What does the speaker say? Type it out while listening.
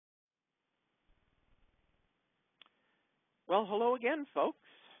Well, hello again, folks.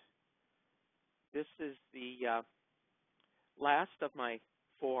 This is the last of my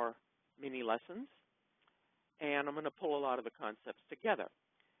 4 mini lessons, and I'm going to pull a lot of the concepts together.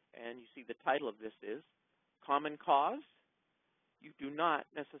 And you see the title of this is Common Cause. You do not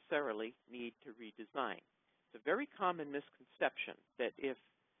necessarily need to redesign. It's a very common misconception that if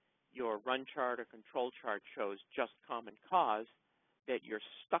your run chart or control chart shows just common cause, that you're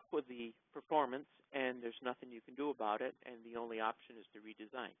stuck with the performance and there's nothing you can do about it and the only option is to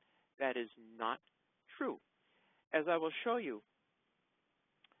redesign. That is not true. As I will show you,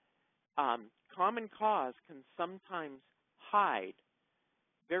 common cause can sometimes hide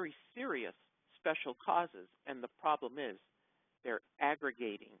very serious special causes, and the problem is they're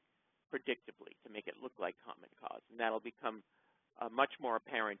aggregating predictably to make it look like common cause, and that'll become much more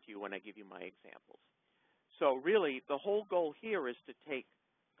apparent to you when I give you my examples. So really, the whole goal here is to take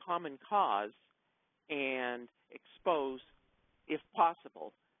common cause and expose, if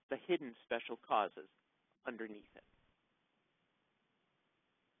possible, the hidden special causes underneath it.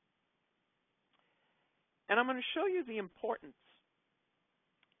 And I'm going to show you the importance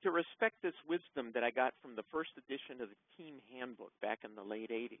to respect this wisdom that I got from the first edition of the Team Handbook back in the late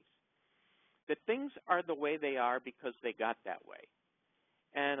 80s. That things are the way they are because they got that way.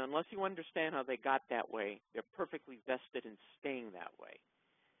 And unless you understand how they got that way, they're perfectly vested in staying that way.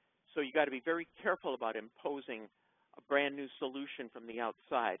 So you got to be very careful about imposing a brand new solution from the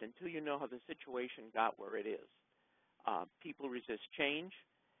outside until you know how the situation got where it is. People resist change,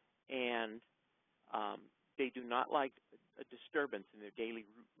 and they do not like a disturbance in their daily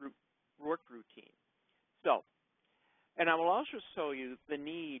work routine. So, and I will also show you the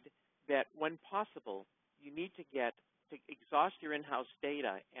need that when possible, you need to exhaust your in-house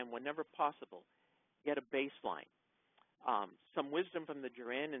data and whenever possible, get a baseline. Some wisdom from the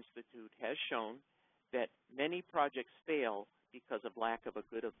Duran Institute has shown that many projects fail because of lack of a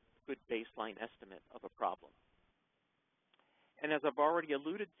good baseline estimate of a problem. And as I've already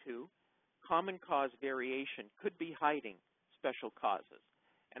alluded to, common cause variation could be hiding special causes.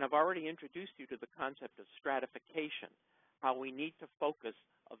 And I've already introduced you to the concept of stratification, how we need to focus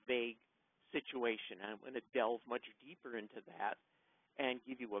a vague situation. And I'm going to delve much deeper into that and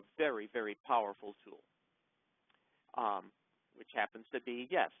give you a very, very powerful tool, which happens to be,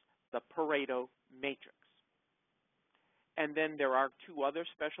 yes, the Pareto matrix. And then there are 2 other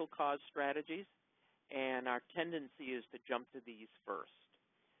special cause strategies, and our tendency is to jump to these first.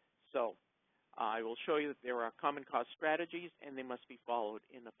 So I will show you that there are common cause strategies, and they must be followed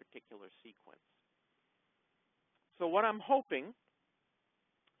in a particular sequence. So what I'm hoping,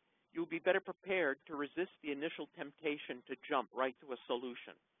 you'll be better prepared to resist the initial temptation to jump right to a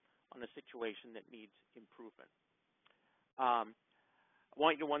solution on a situation that needs improvement. I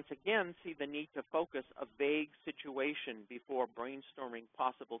want you to once again see the need to focus a vague situation before brainstorming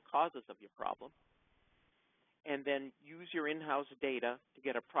possible causes of your problem, and then use your in-house data to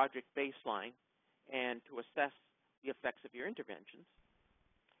get a project baseline and to assess the effects of your interventions,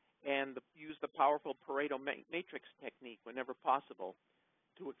 and use the powerful Pareto matrix technique whenever possible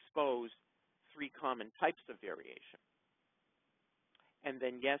to expose 3 common types of variation. And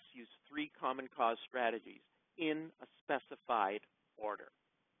then, yes, use 3 common cause strategies in a specified order.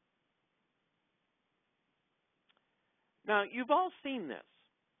 Now, you've all seen this.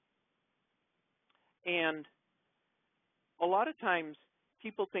 And a lot of times,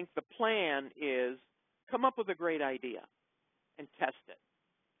 people think the plan is come up with a great idea and test it.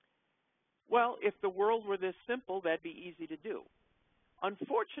 Well, if the world were this simple, that'd be easy to do.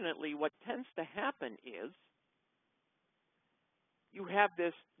 Unfortunately, what tends to happen is you have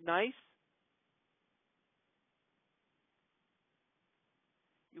this nice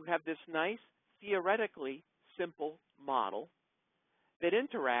theoretically simple model that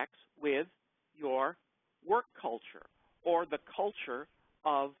interacts with your work culture or the culture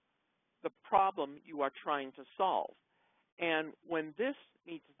of the problem you are trying to solve. And when this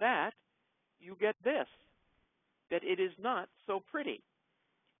meets that, you get this, that it is not so pretty.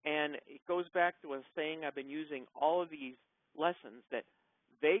 And it goes back to a saying I've been using all of these lessons, that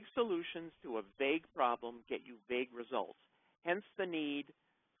vague solutions to a vague problem get you vague results. Hence the need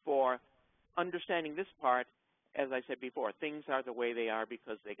for understanding this part. As I said before, things are the way they are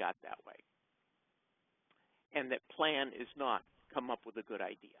because they got that way. And that plan is not come up with a good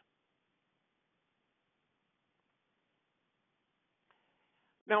idea.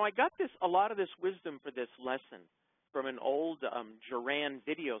 Now, I got a lot of this wisdom for this lesson from an old Duran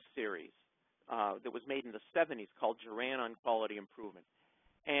video series that was made in the 70s called Duran on Quality Improvement.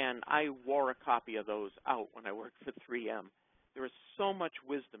 And I wore a copy of those out when I worked for 3M. There is so much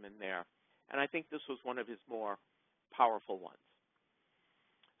wisdom in there. And I think this was one of his more powerful ones.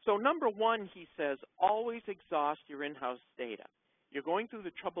 So number one, he says, always exhaust your in-house data. You're going through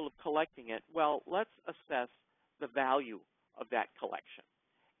the trouble of collecting it. Well, let's assess the value of that collection.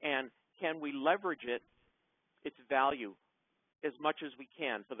 And can we leverage its value as much as we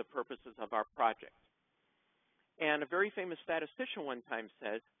can for the purposes of our project? And a very famous statistician one time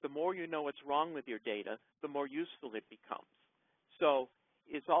said, the more you know what's wrong with your data, the more useful it becomes. So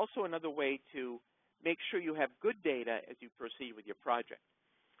it's also another way to make sure you have good data as you proceed with your project.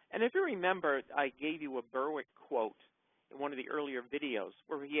 And if you remember, I gave you a Berwick quote in one of the earlier videos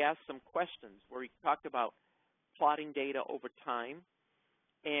where he asked some questions, where he talked about plotting data over time.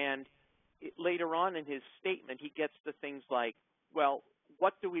 And later on in his statement, he gets to things like, well,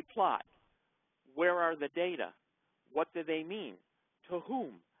 what do we plot? Where are the data? What do they mean? To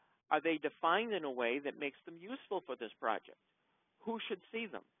whom? Are they defined in a way that makes them useful for this project? Who should see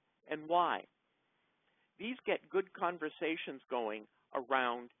them and why? These get good conversations going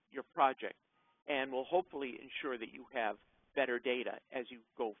around your project and will hopefully ensure that you have better data as you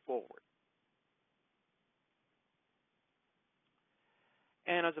go forward.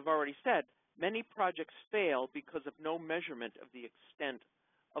 And as I've already said, many projects fail because of no measurement of the extent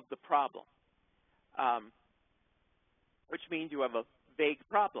of the problem, which means you have a vague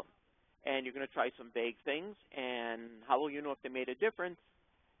problem. And you're going to try some vague things, and how will you know if they made a difference?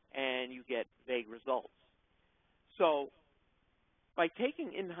 And you get vague results. So by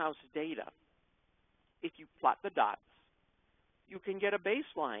taking in-house data, if you plot the dots, you can get a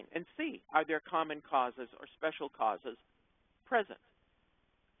baseline and see, are there common causes or special causes present?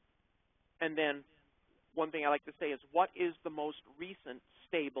 And then one thing I like to say is, what is the most recent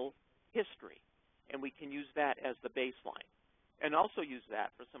stable history? And we can use that as the baseline, and also use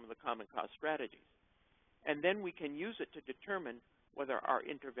that for some of the common cause strategies. And then we can use it to determine whether our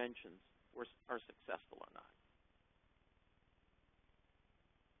interventions are successful or not.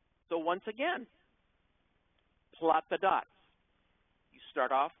 So once again, plot the dots. You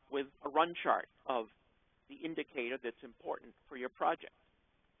start off with a run chart of the indicator that's important for your project.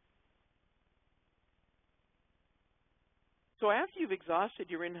 So after you've exhausted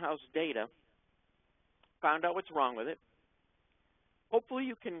your in-house data, found out what's wrong with it, hopefully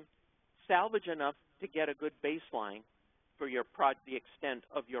you can salvage enough to get a good baseline for your the extent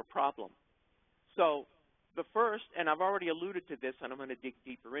of your problem. So the first, and I've already alluded to this and I'm going to dig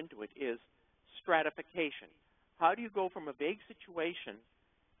deeper into it, is stratification. How do you go from a vague situation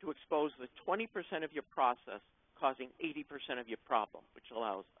to expose the 20% of your process causing 80% of your problem, which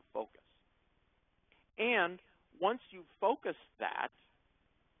allows a focus? And once you focus that,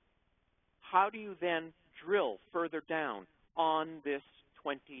 how do you then drill further down on this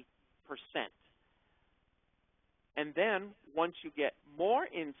 20%? And then once you get more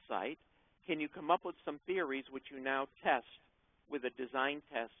insight, can you come up with some theories which you now test with a design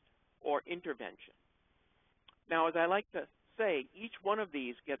test or intervention? Now, as I like to say, each one of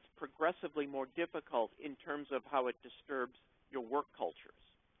these gets progressively more difficult in terms of how it disturbs your work cultures.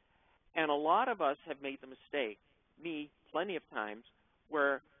 And a lot of us have made the mistake, me plenty of times,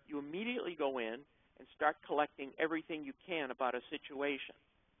 where you immediately go in and start collecting everything you can about a situation,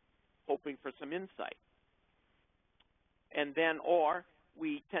 hoping for some insight. And then, or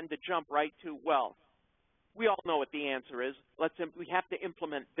we tend to jump right to, well, we all know what the answer is. We have to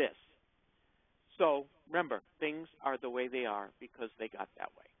implement this. So remember, things are the way they are because they got that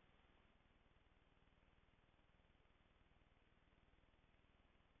way.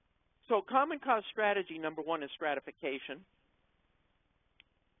 So common cause strategy number one is stratification.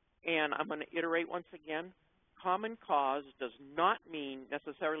 And I'm going to iterate once again. Common cause does not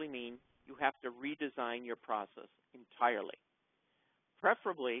necessarily mean you have to redesign your process entirely.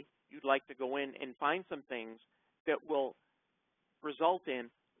 Preferably, you'd like to go in and find some things that will result in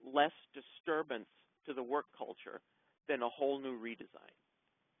less disturbance to the work culture than a whole new redesign.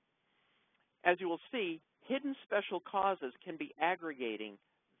 As you will see, hidden special causes can be aggregating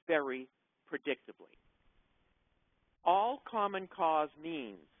very predictably. All common cause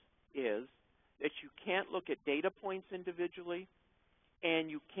means is that you can't look at data points individually, and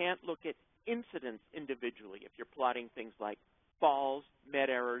you can't look at incidents individually. If you're plotting things like falls, met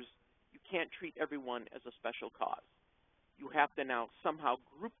errors, you can't treat everyone as a special cause. You have to now somehow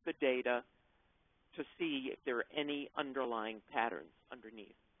group the data to see if there are any underlying patterns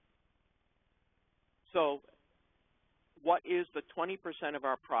underneath. So what is the 20% of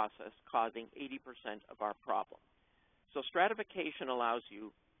our process causing 80% of our problem? So stratification allows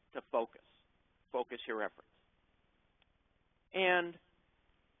you to focus your efforts. And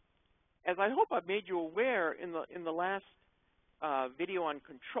as I hope I've made you aware in the last video on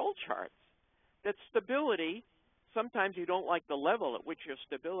control charts, that stability sometimes you don't like the level at which your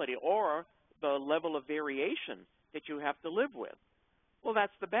stability or the level of variation that you have to live with. Well,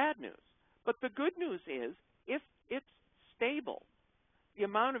 that's the bad news. But the good news is, if it's stable, the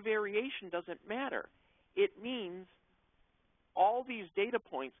amount of variation doesn't matter. It means all these data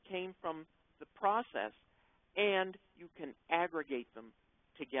points came from the process, and you can aggregate them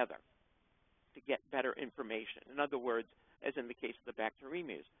together to get better information. In other words, as in the case of the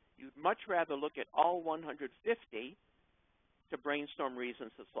bacteremias, you'd much rather look at all 150 to brainstorm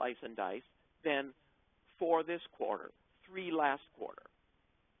reasons to slice and dice than 4 this quarter, 3 last quarter,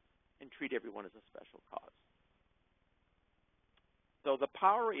 and treat everyone as a special cause. So the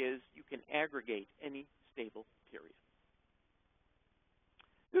power is you can aggregate any stable period.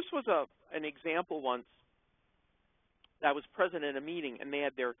 This was an example once. I was present at a meeting, and they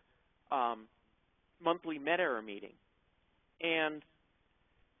had their monthly meta-error meeting. And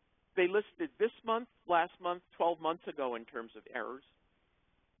they listed this month, last month, 12 months ago in terms of errors,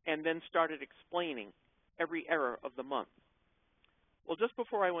 and then started explaining every error of the month. Well, just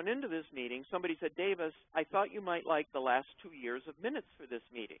before I went into this meeting, somebody said, Davis, I thought you might like the last 2 years of minutes for this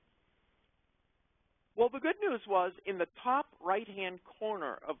meeting. Well, the good news was in the top right-hand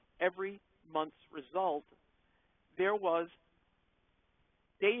corner of every month's result, there was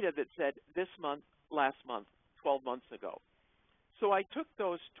data that said this month, last month, 12 months ago. So I took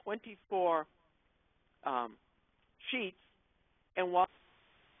those 24 sheets and walked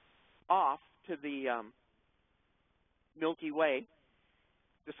off to the Milky Way,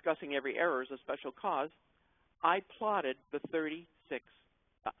 discussing every error as a special cause. I plotted the 36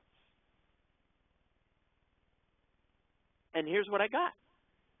 dots. And here's what I got.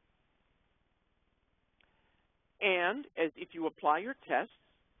 And if you apply your tests,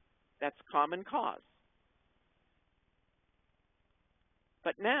 that's common cause.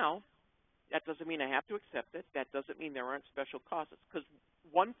 But now, that doesn't mean I have to accept it. That doesn't mean there aren't special causes. Because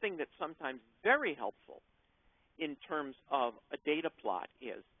one thing that's sometimes very helpful in terms of a data plot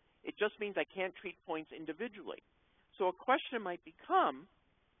is it just means I can't treat points individually. So a question might become,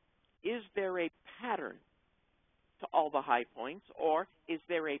 is there a pattern to all the high points, or is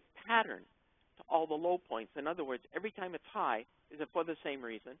there a pattern to all the low points? In other words, every time it's high, is it for the same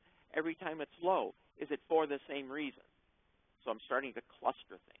reason? Every time it's low, is it for the same reason? So I'm starting to cluster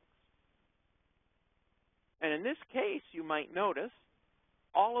things. And in this case, you might notice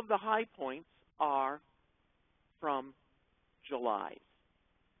all of the high points are from July.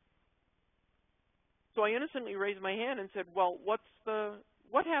 So I innocently raised my hand and said, well,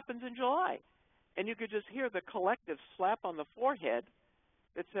 what happens in July? And you could just hear the collective slap on the forehead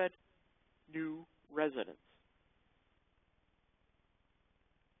that said, new residents.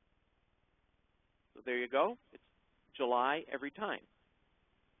 So there you go. It's July every time.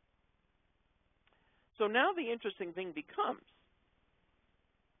 So now the interesting thing becomes,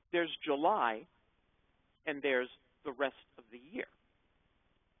 there's July and there's the rest of the year.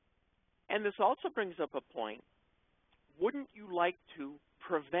 And this also brings up a point. Wouldn't you like to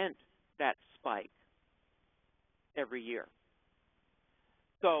prevent that spike every year?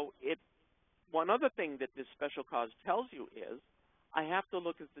 So one other thing that this special cause tells you is I have to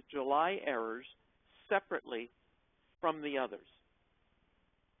look at the July errors separately from the others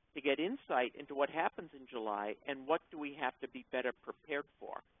to get insight into what happens in July and what do we have to be better prepared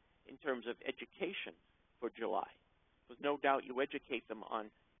for in terms of education for July. There's no doubt you educate them on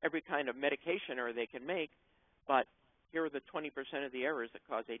every kind of medication error they can make, but here are the 20% of the errors that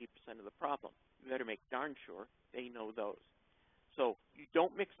cause 80% of the problem. You better make darn sure they know those. So you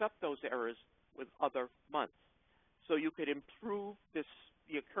don't mix up those errors with other months. So you could improve the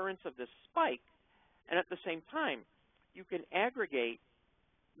occurrence of this spike, and at the same time, you can aggregate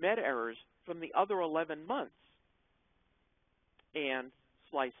meta errors from the other 11 months and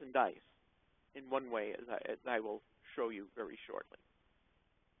slice and dice in one way, as I will show you very shortly.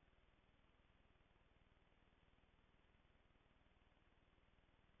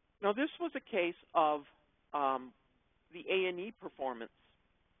 Now, this was a case of the A&E performance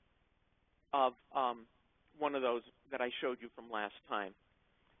of one of those that I showed you from last time.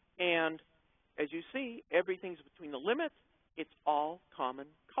 And as you see, everything's between the limits. It's all common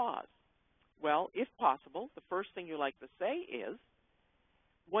cause. Well, if possible, the first thing you like to say is,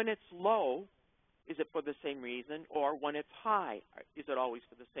 when it's low, is it for the same reason? Or when it's high, is it always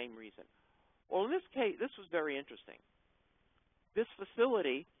for the same reason? Well, in this case, this was very interesting. This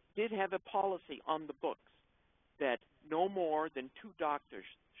facility did have a policy on the books that no more than 2 doctors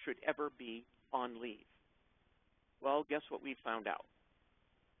should ever be on leave. Well, guess what we found out?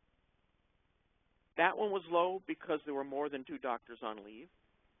 That one was low because there were more than 2 doctors on leave.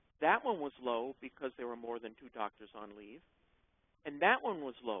 That one was low because there were more than 2 doctors on leave. And that one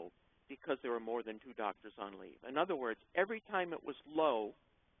was low because there were more than 2 doctors on leave. In other words, every time it was low,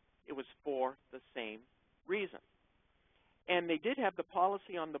 it was for the same reason. And they did have the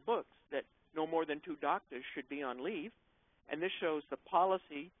policy on the books that no more than 2 doctors should be on leave. And this shows the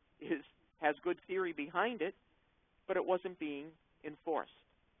policy has good theory behind it, but it wasn't being enforced.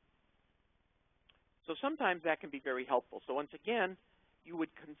 So sometimes that can be very helpful. So once again, you would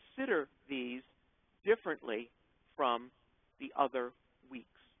consider these differently from the other weeks.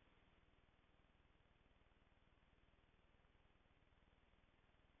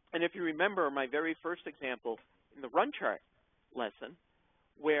 And if you remember my very first example in the run chart lesson,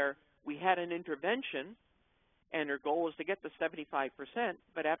 where we had an intervention and our goal was to get to 75%,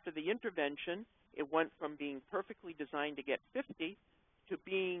 but after the intervention, it went from being perfectly designed to get 50 to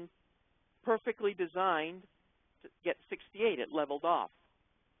being perfectly designed to get 68. It leveled off.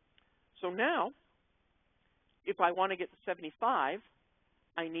 So now, if I want to get to 75,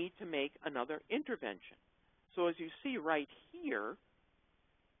 I need to make another intervention. So as you see right here,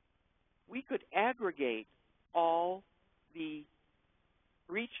 we could aggregate all the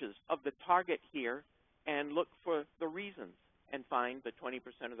breaches of the target here and look for the reasons and find the 20%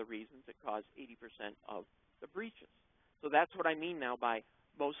 of the reasons that cause 80% of the breaches. So that's what I mean now by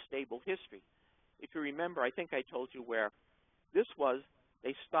most stable history. If you remember, I think I told you where this was,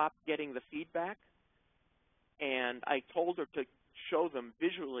 they stopped getting the feedback, and I told her to show them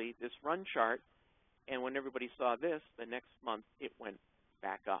visually this run chart, and when everybody saw this, the next month it went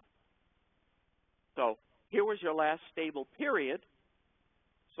back up. So here was your last stable period,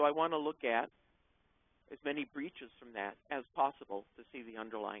 so I want to look at as many breaches from that as possible to see the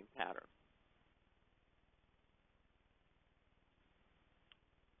underlying pattern.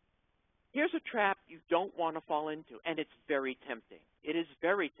 Here's a trap you don't want to fall into, and it's very tempting. It is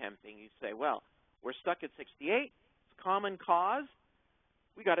very tempting. You say, well, we're stuck at 68. It's common cause.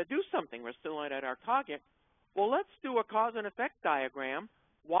 We got to do something. We're still not at our target. Well, let's do a cause and effect diagram.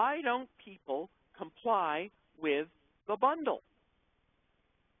 Why don't people comply with the bundle?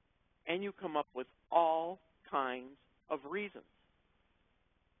 And you come up with all kinds of reasons.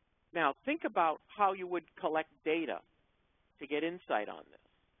 Now, think about how you would collect data to get insight on this.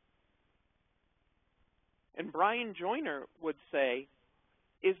 And Brian Joyner would say,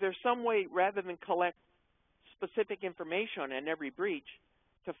 is there some way, rather than collect specific information on every breach,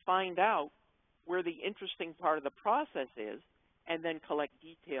 to find out where the interesting part of the process is and then collect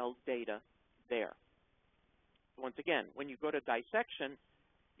detailed data there? Once again, when you go to dissection,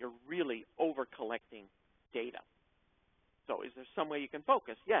 you're really over-collecting data. So is there some way you can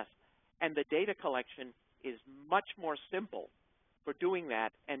focus? Yes. And the data collection is much more simple for doing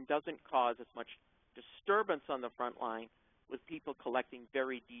that and doesn't cause as much disturbance on the front line with people collecting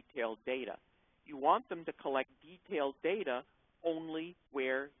very detailed data. You want them to collect detailed data only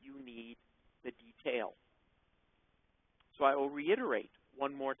where you need the detail. So I will reiterate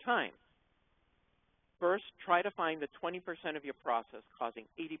one more time. First, try to find the 20% of your process causing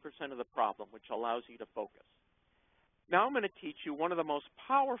 80% of the problem, which allows you to focus. Now I'm going to teach you one of the most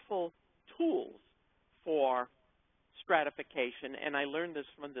powerful tools for stratification, and I learned this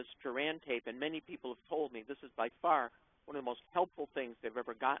from this Duran tape, and many people have told me this is by far one of the most helpful things they've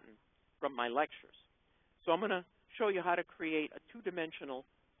ever gotten from my lectures. So I'm going to show you how to create a two-dimensional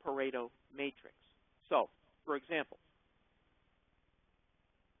Pareto matrix. So, for example,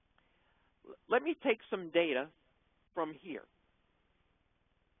 let me take some data from here,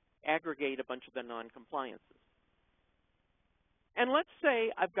 aggregate a bunch of the non-compliances. And let's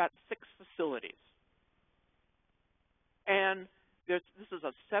say I've got 6 facilities. And this is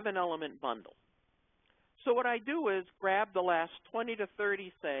a 7-element bundle. So what I do is grab the last 20 to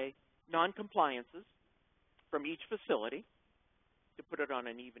 30, say, non-compliances from each facility to put it on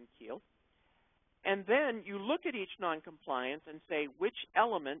an even keel. And then you look at each non-compliance and say which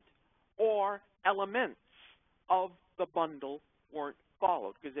element or elements of the bundle weren't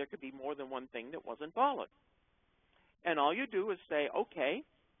followed, because there could be more than one thing that wasn't followed. And all you do is say, okay,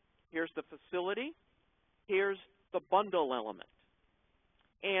 here's the facility, here's the bundle element.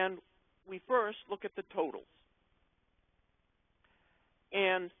 And we first look at the totals.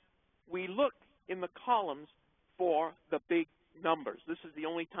 And we look in the columns for the big numbers. This is the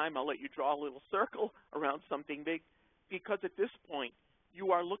only time I'll let you draw a little circle around something big, because at this point,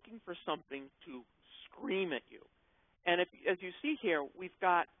 you are looking for something to scream at you. And as you see here, we've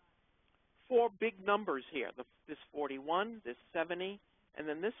got 4 big numbers here, this 41, this 70, and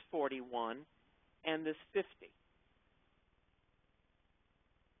then this 41, and this 50.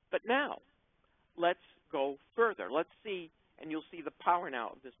 But now, let's go further. Let's see and you'll see the power now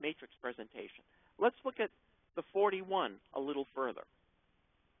of this matrix presentation. Let's look at the 41 a little further.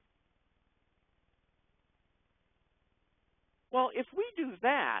 Well, if we do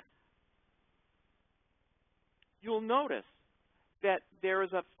that, you'll notice that there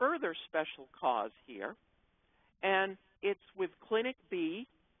is a further special cause here, and it's with clinic B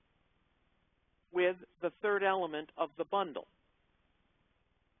with the third element of the bundle.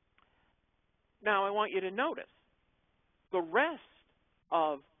 Now, I want you to notice the rest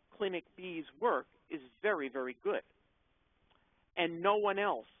of clinic B's work is very, very good, and no one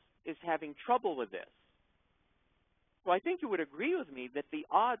else is having trouble with this. So I think you would agree with me that the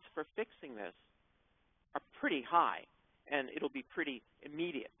odds for fixing this are pretty high, and it'll be pretty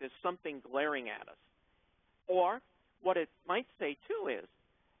immediate. There's something glaring at us. Or what it might say, too, is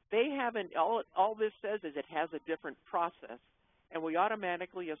they haven't, all this says is it has a different process, and we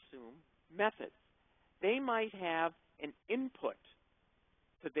automatically assume methods. They might have an input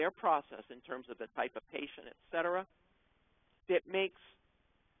to their process in terms of the type of patient, et cetera, that makes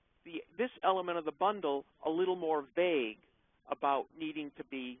this element of the bundle a little more vague about needing to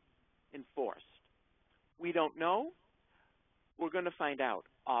be enforced. We don't know. We're going to find out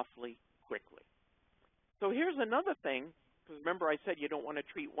awfully quickly. So here's another thing, because remember I said you don't want to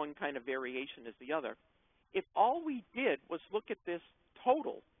treat one kind of variation as the other. If all we did was look at this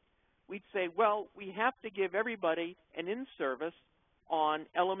total, we'd say, well, we have to give everybody an in-service on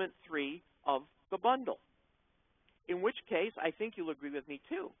element 3 of the bundle, in which case I think you'll agree with me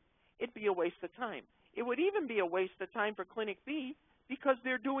too. It'd be a waste of time. It would even be a waste of time for Clinic B because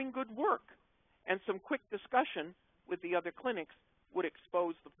they're doing good work, and some quick discussion with the other clinics would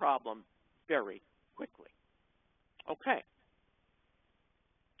expose the problem very quickly. Okay.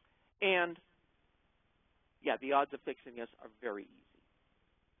 And, yeah, the odds of fixing this are very easy.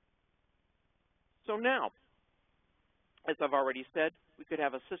 So now, as I've already said, we could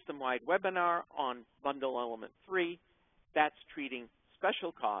have a system-wide webinar on bundle element 3. That's treating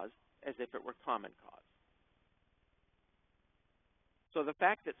special cause as if it were common cause. So the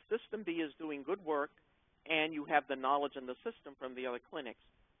fact that system B is doing good work and you have the knowledge in the system from the other clinics,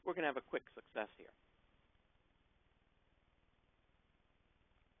 we're going to have a quick success here.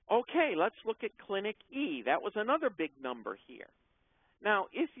 Okay, let's look at Clinic E. That was another big number here. Now,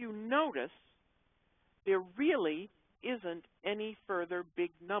 if you notice, there really isn't any further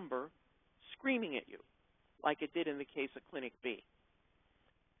big number screaming at you like it did in the case of Clinic B.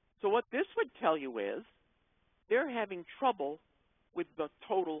 So what this would tell you is they're having trouble with the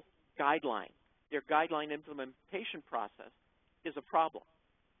total guideline. Their guideline implementation process is a problem.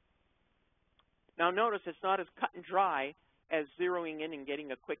 Now notice it's not as cut and dry as zeroing in and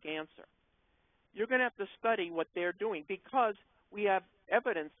getting a quick answer. You're going to have to study what they're doing because we have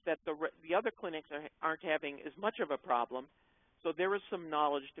evidence that the other clinics aren't having as much of a problem, so there is some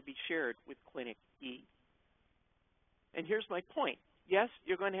knowledge to be shared with Clinic E. And here's my point. Yes,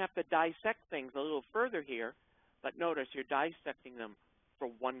 you're going to have to dissect things a little further here, but notice you're dissecting them for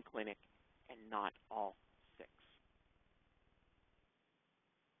one clinic and not all 6.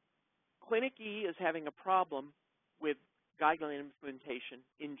 Clinic E is having a problem with guideline implementation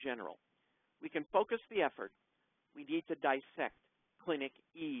in general. We can focus the effort. We need to dissect Clinic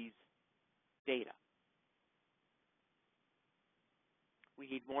E's data. We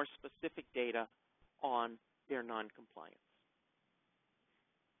need more specific data on their noncompliance.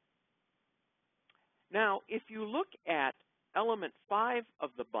 Now, if you look at element 5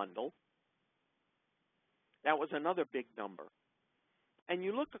 of the bundle, that was another big number, and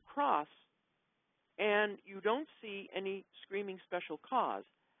you look across and you don't see any screaming special cause.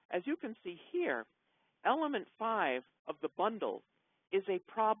 As you can see here, element 5 of the bundle is a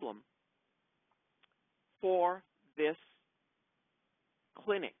problem for this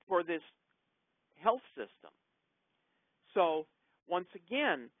clinic, for this health system. So once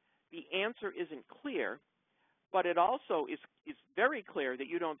again, the answer isn't clear, but it also is very clear that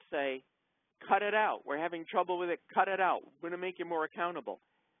you don't say, cut it out, we're having trouble with it, cut it out, we're going to make you more accountable.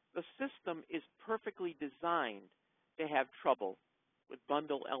 The system is perfectly designed to have trouble with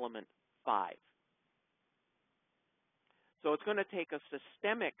bundle element 5. So it's going to take a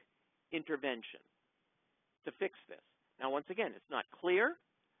systemic intervention to fix this. Now, once again, it's not clear,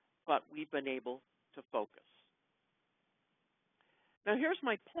 but we've been able to focus. Now, here's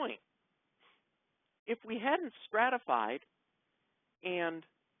my point. If we hadn't stratified and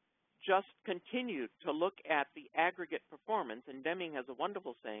just continued to look at the aggregate performance, and Deming has a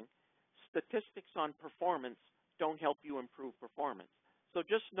wonderful saying, statistics on performance don't help you improve performance. So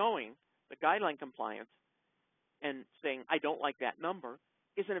just knowing the guideline compliance and saying, I don't like that number,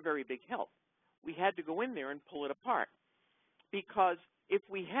 isn't a very big help. We had to go in there and pull it apart. because if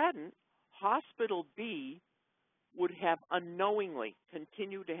we hadn't, hospital B would have unknowingly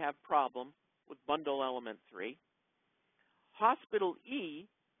continued to have problem with bundle element 3. Hospital E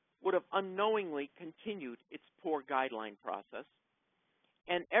would have unknowingly continued its poor guideline process,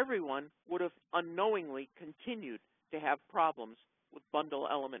 and everyone would have unknowingly continued to have problems with bundle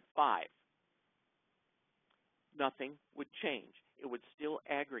element 5. Nothing would change. It would still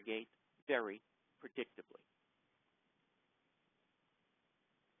aggregate very predictably.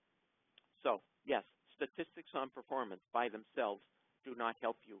 So, yes, statistics on performance by themselves do not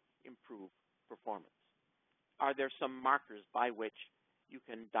help you improve performance. Are there some markers by which you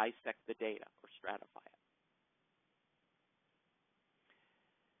can dissect the data or stratify it?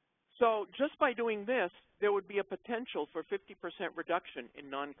 So just by doing this, there would be a potential for 50% reduction in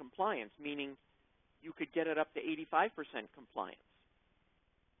noncompliance, meaning you could get it up to 85% compliance.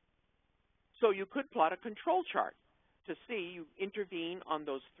 So you could plot a control chart to see, you intervene on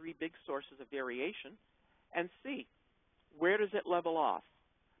those 3 big sources of variation and see, where does it level off?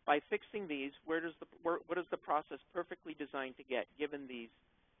 By fixing these, what is the process perfectly designed to get given these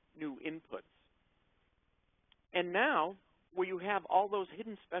new inputs? And now, where you have all those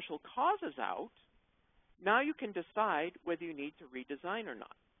hidden special causes out, now you can decide whether you need to redesign or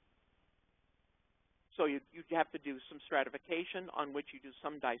not. So you have to do some stratification on which you do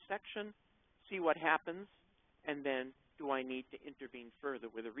some dissection, see what happens, and then do I need to intervene further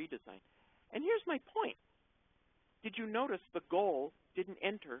with a redesign? And here's my point. Did you notice the goal didn't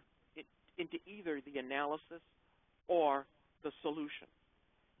enter into either the analysis or the solution?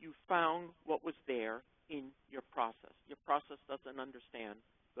 You found what was there in your process. Your process doesn't understand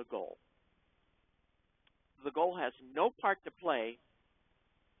the goal. The goal has no part to play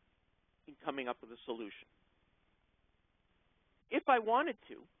in coming up with a solution. If I wanted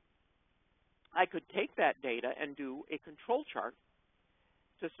to, I could take that data and do a control chart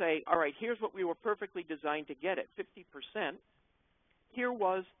to say, all right, here's what we were perfectly designed to get at 50%. Here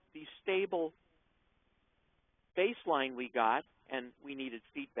was the stable baseline we got, and we needed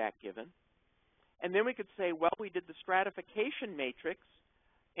feedback given. And then we could say, well, we did the stratification matrix,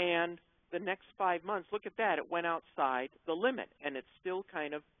 and the next 5 months, look at that, it went outside the limit, and it's still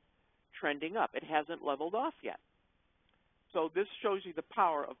kind of trending up. It hasn't leveled off yet. So this shows you the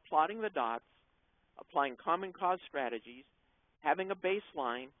power of plotting the dots, applying common cause strategies, having a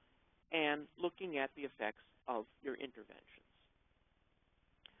baseline, and looking at the effects of your interventions.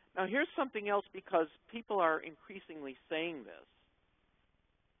 Now here's something else, because people are increasingly saying this.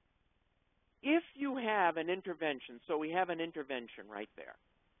 If you have an intervention, so we have an intervention right there,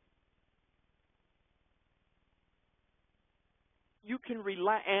 you can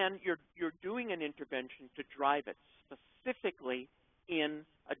rely, and you're doing an intervention to drive it specifically in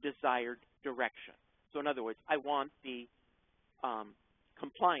a desired direction. So in other words, I want the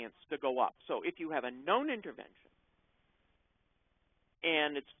compliance to go up. So if you have a known intervention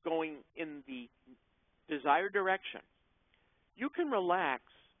and it's going in the desired direction, you can relax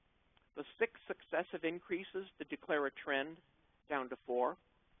the 6 successive increases to declare a trend down to 4,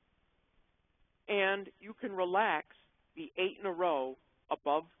 and you can relax the 8 in a row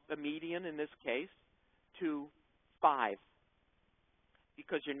above the median in this case to 5,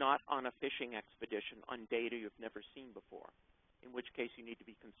 because you're not on a fishing expedition on data you've never seen before, in which case you need to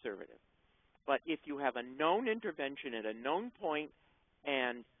be conservative. But if you have a known intervention at a known point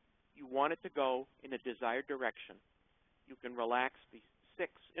and you want it to go in a desired direction, you can relax the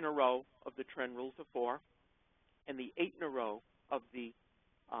 6 in a row of the trend rule to 4 and the 8 in a row of the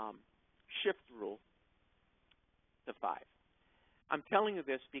shift rule to 5. I'm telling you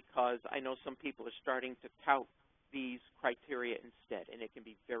this because I know some people are starting to tout these criteria instead, and it can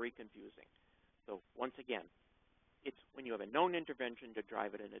be very confusing. So once again, it's when you have a known intervention to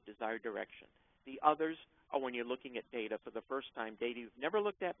drive it in a desired direction. The others are when you're looking at data for the first time, data you've never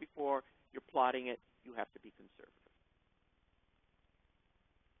looked at before, you're plotting it, you have to be conservative.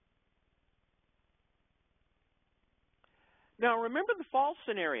 Now remember the false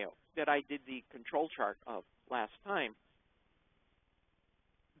scenario that I did the control chart of last time,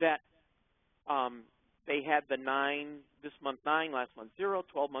 that they had the 9, this month 9, last month 0,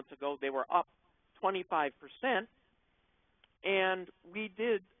 12 months ago they were up 25%, and we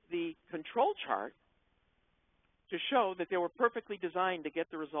did the control chart to show that they were perfectly designed to get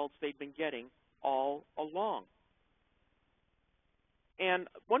the results they'd been getting all along. And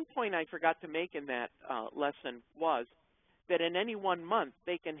one point I forgot to make in that lesson was that in any one month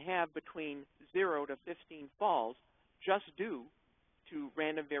they can have between 0 to 15 falls just due to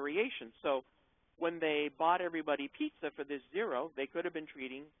random variation. So when they bought everybody pizza for this 0, they could have been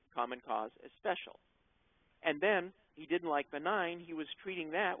treating common cause as special. And then he didn't like the 9. He was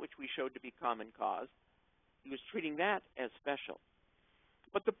treating that, which we showed to be common cause, he was treating that as special.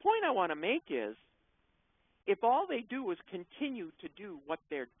 But the point I want to make is, if all they do is continue to do what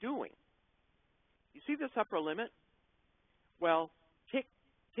they're doing, you see this upper limit? Well, tick,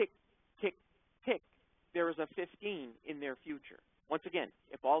 tick, tick, tick, there is a 15 in their future. Once again,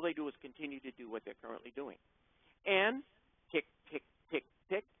 if all they do is continue to do what they're currently doing. And tick, tick, tick,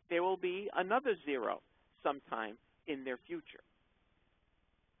 tick, there will be another 0 sometime in their future.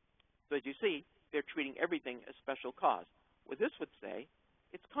 So as you see, they're treating everything as special cause. Well, this would say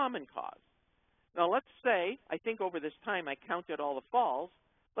it's common cause. Now let's say, I think over this time I counted all the falls.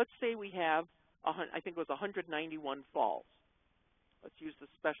 Let's say we have, I think it was 191 falls. Let's use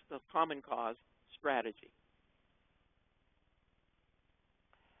the common cause strategy.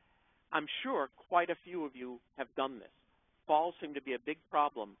 I'm sure quite a few of you have done this. Falls seem to be a big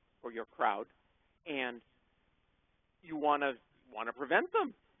problem for your crowd, and you want to prevent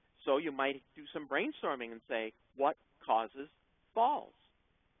them. So you might do some brainstorming and say, what causes falls?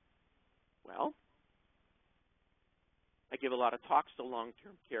 Well, I give a lot of talks to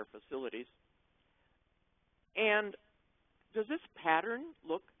long-term care facilities. And does this pattern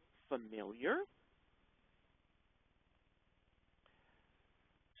look familiar?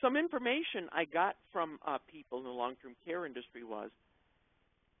 Some information I got from people in the long-term care industry was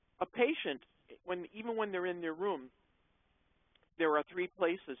a patient, even when they're in their room, there are 3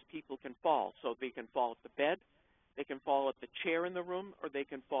 places people can fall. So they can fall at the bed, they can fall at the chair in the room, or they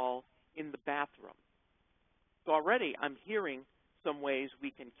can fall in the bathroom. So already I'm hearing some ways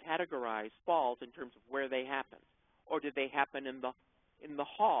we can categorize falls in terms of where they happen. Or did they happen in the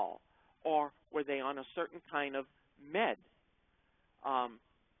hall? Or were they on a certain kind of med?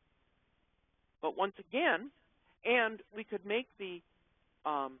 But once again, and we could make the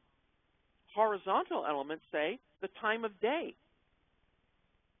horizontal element say the time of day.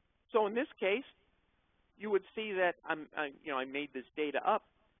 So in this case, you would see that I made this data up,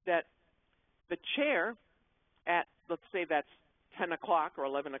 that the chair at, let's say that's 10 o'clock or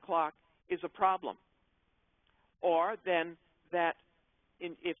 11 o'clock, is a problem. Or then that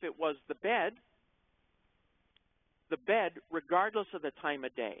if it was the bed, regardless of the time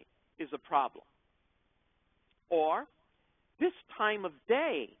of day, is a problem. Or this time of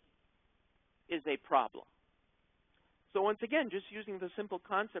day is a problem. So once again, just using the simple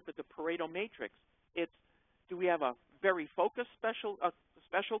concept of the Pareto matrix, it's, do we have a very focused special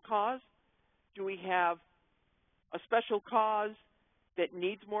cause? Do we have a special cause that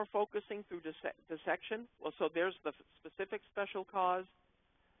needs more focusing through dissection? Well, so there's the specific special cause.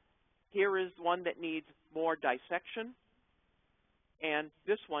 Here is one that needs more dissection. And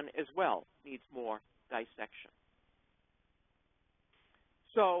this one as well needs more dissection.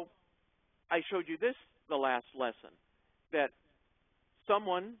 So I showed you this the last lesson, that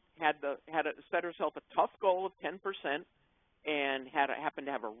someone had set herself a tough goal of 10% and happened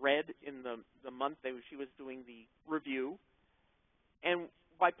to have a red in the month that she was doing the review. And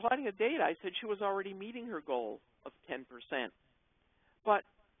by plotting the data, I said she was already meeting her goal of 10%. But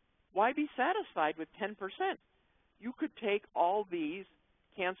why be satisfied with 10%? You could take all these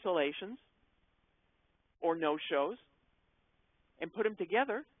cancellations or no-shows and put them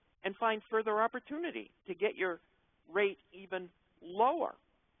together and find further opportunity to get your rate even lower.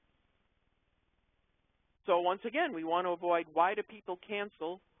 So once again, we want to avoid why do people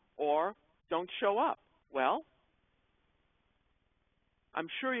cancel or don't show up? Well, I'm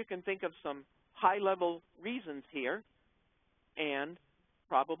sure you can think of some high-level reasons here, and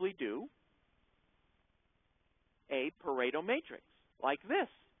probably do a Pareto matrix like this.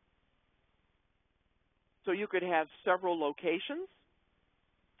 So you could have several locations,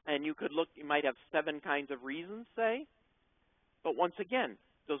 and you could look, you might have 7 kinds of reasons, say. But once again,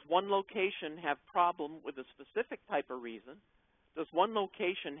 does one location have problem with a specific type of reason? Does one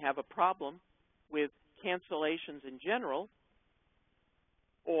location have a problem with cancellations in general?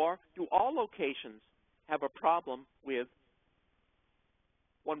 Or do all locations have a problem with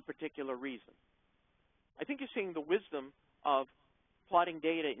one particular reason? I think you're seeing the wisdom of plotting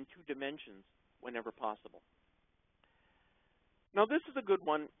data in 2 dimensions whenever possible. Now this is a good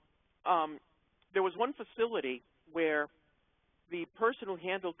one. There was one facility where the person who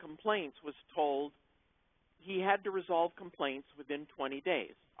handled complaints was told he had to resolve complaints within 20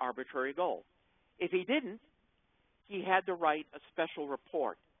 days, arbitrary goal. If he didn't, he had to write a special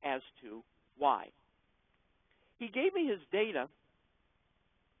report as to why. He gave me his data,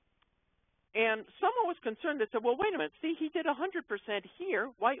 and someone was concerned. They said, well, wait a minute, see, he did 100% here.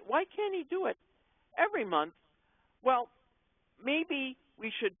 Why can't he do it every month? Well, maybe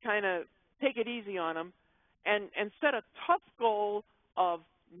we should kind of take it easy on him and set a tough goal of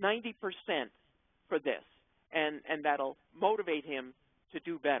 90% for this, and that'll motivate him to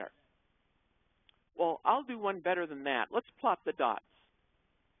do better. Well, I'll do one better than that. Let's plot the dots.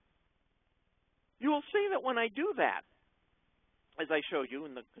 You will see that when I do that, as I showed you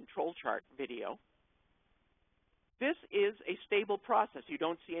in the control chart video, this is a stable process. You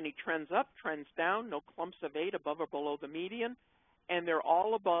don't see any trends up, trends down, no clumps of 8 above or below the median, and they're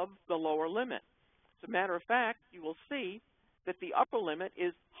all above the lower limit. As a matter of fact, you will see that the upper limit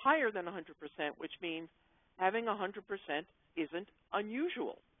is higher than 100%, which means having 100% isn't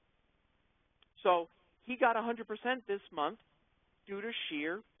unusual. So he got 100% this month due to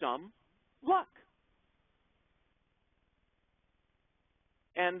sheer dumb luck.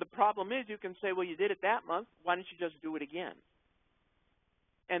 And the problem is, you can say, well, you did it that month, why don't you just do it again?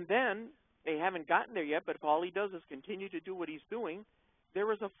 And then they haven't gotten there yet, but if all he does is continue to do what he's doing,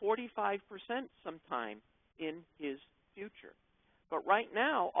 there is a 45% sometime in his future. But right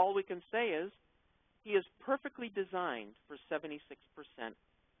now, all we can say is he is perfectly designed for 76%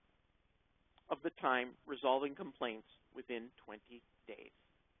 of the time resolving complaints within 20 days.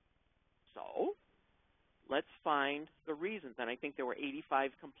 So let's find the reasons. And I think there were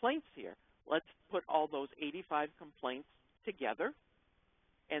 85 complaints here. Let's put all those 85 complaints together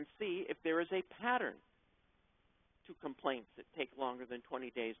and see if there is a pattern to complaints that take longer than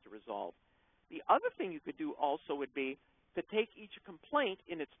 20 days to resolve. The other thing you could do also would be to take each complaint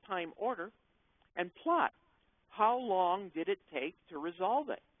in its time order and plot how long did it take to resolve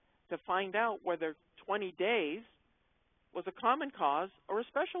it, to find out whether 20 days was a common cause or a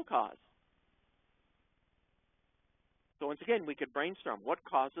special cause. So once again, we could brainstorm what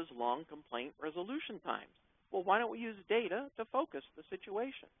causes long complaint resolution times. Well, why don't we use data to focus the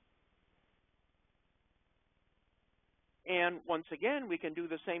situation? And once again, we can do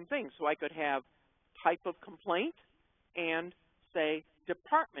the same thing. So I could have type of complaint and, say,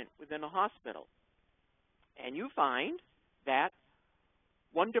 department within a hospital. And you find that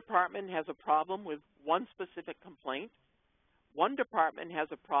one department has a problem with one specific complaint. One department has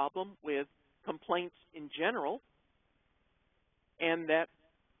a problem with complaints in general. And that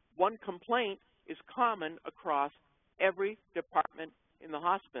one complaint is common across every department in the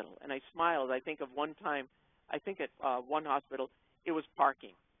hospital. And I smiled. I think of one time, I think at one hospital, it was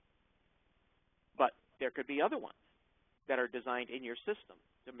parking. But there could be other ones that are designed in your system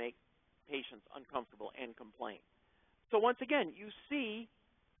to make patients uncomfortable and complain. So once again, you see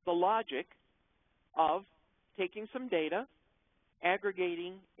the logic of taking some data,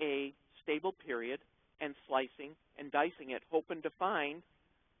 aggregating a stable period, and slicing and dicing it, hoping to find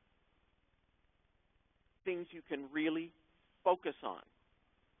things you can really focus on.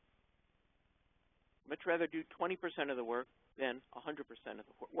 Much rather do 20% of the work than 100% of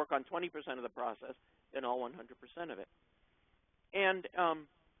the work on 20% of the process than all 100% of it. And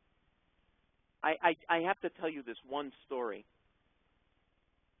I have to tell you this one story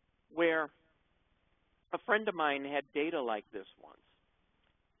where a friend of mine had data like this once.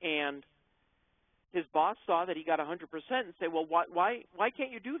 And his boss saw that he got 100% and said, well, why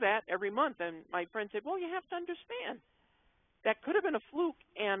can't you do that every month? And my friend said, well, you have to understand, that could have been a fluke,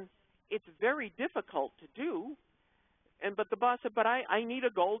 and it's very difficult to do. But the boss said, but I need a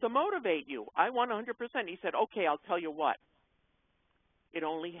goal to motivate you. I want 100%. He said, okay, I'll tell you what. It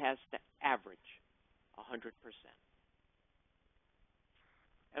only has to average 100%.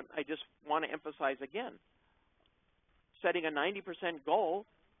 And I just want to emphasize again, setting a 90% goal,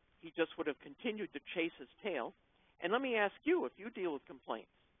 he just would have continued to chase his tail. And let me ask you, if you deal with complaints,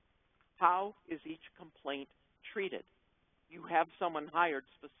 how is each complaint treated? You have someone hired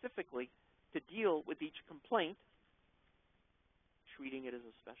specifically to deal with each complaint, treating it as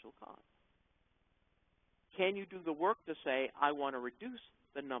a special cause. Can you do the work to say, I want to reduce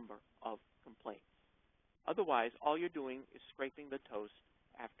the number of complaints? Otherwise, all you're doing is scraping the toast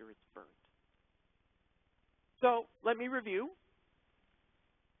after it's burnt. So let me review.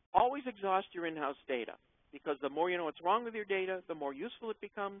 Always exhaust your in-house data, because the more you know what's wrong with your data, the more useful it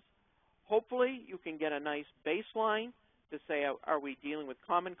becomes. Hopefully, you can get a nice baseline to say, are we dealing with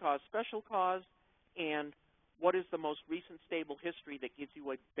common cause, special cause, and what is the most recent stable history that gives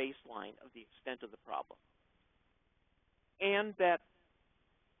you a baseline of the extent of the problem. And that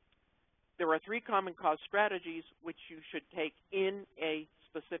there are 3 common cause strategies which you should take in a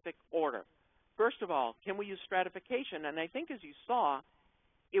specific order. First of all, can we use stratification? And I think as you saw,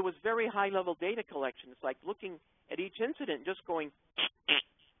 it was very high-level data collection. It's like looking at each incident and just going,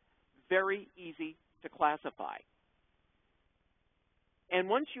 very easy to classify. And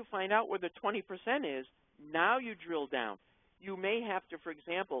once you find out where the 20% is, now you drill down. You may have to, for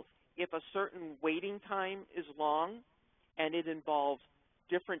example, if a certain waiting time is long and it involves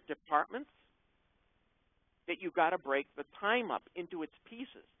different departments, that you've got to break the time up into its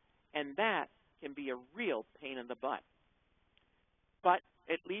pieces, and that can be a real pain in the butt. But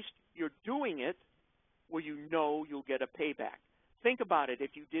at least you're doing it where you know you'll get a payback. Think about it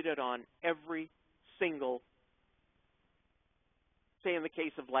if you did it on every single, say in the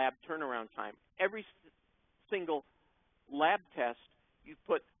case of lab turnaround time, every single lab test, you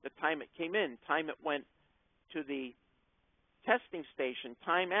put the time it came in, time it went to the testing station,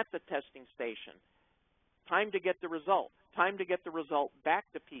 time at the testing station, time to get the result, time to get the result back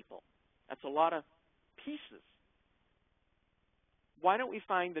to people. That's a lot of pieces. Why don't we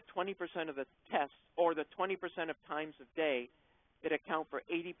find the 20% of the tests or the 20% of times of day that account for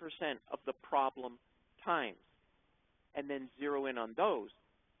 80% of the problem times, and then zero in on those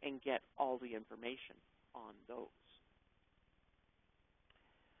and get all the information on those.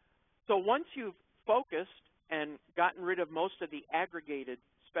 So once you've focused and gotten rid of most of the aggregated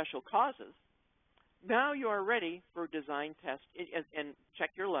special causes, now you are ready for design test and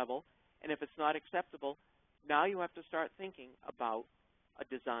check your level, and if it's not acceptable, now you have to start thinking about a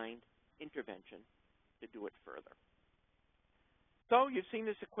designed intervention to do it further. So you've seen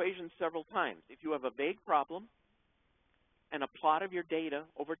this equation several times. If you have a vague problem and a plot of your data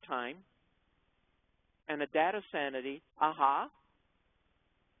over time and a data sanity, aha,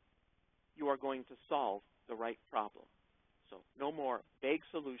 you are going to solve the right problem. So no more vague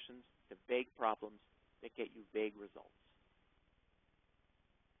solutions to vague problems that get you vague results.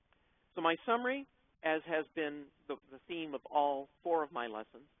 So my summary, as has been the theme of all 4 of my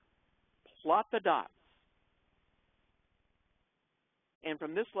lessons, plot the dots. And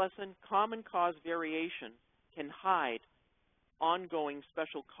from this lesson, common cause variation can hide ongoing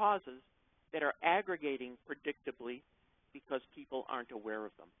special causes that are aggregating predictably because people aren't aware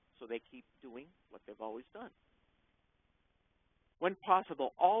of them. So they keep doing what they've always done. When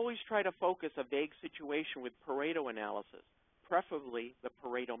possible, always try to focus a vague situation with Pareto analysis, preferably the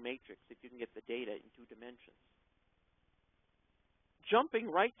Pareto matrix if you can get the data in 2 dimensions.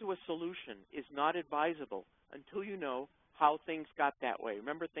 Jumping right to a solution is not advisable until you know how things got that way.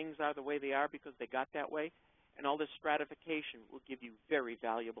 Remember, things are the way they are because they got that way, and all this stratification will give you very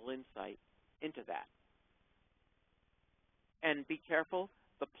valuable insight into that. And be careful,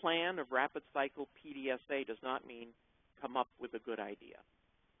 the plan of rapid cycle PDSA does not mean come up with a good idea.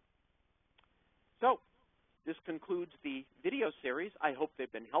 So this concludes the video series. I hope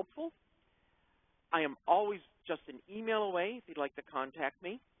they've been helpful. I am always just an email away if you'd like to contact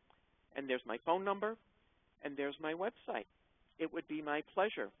me. And there's my phone number, and there's my website. It would be my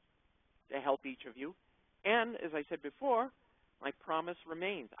pleasure to help each of you. And as I said before, my promise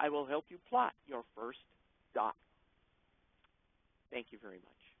remains. I will help you plot your first dot. Thank you very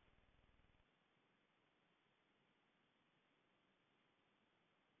much.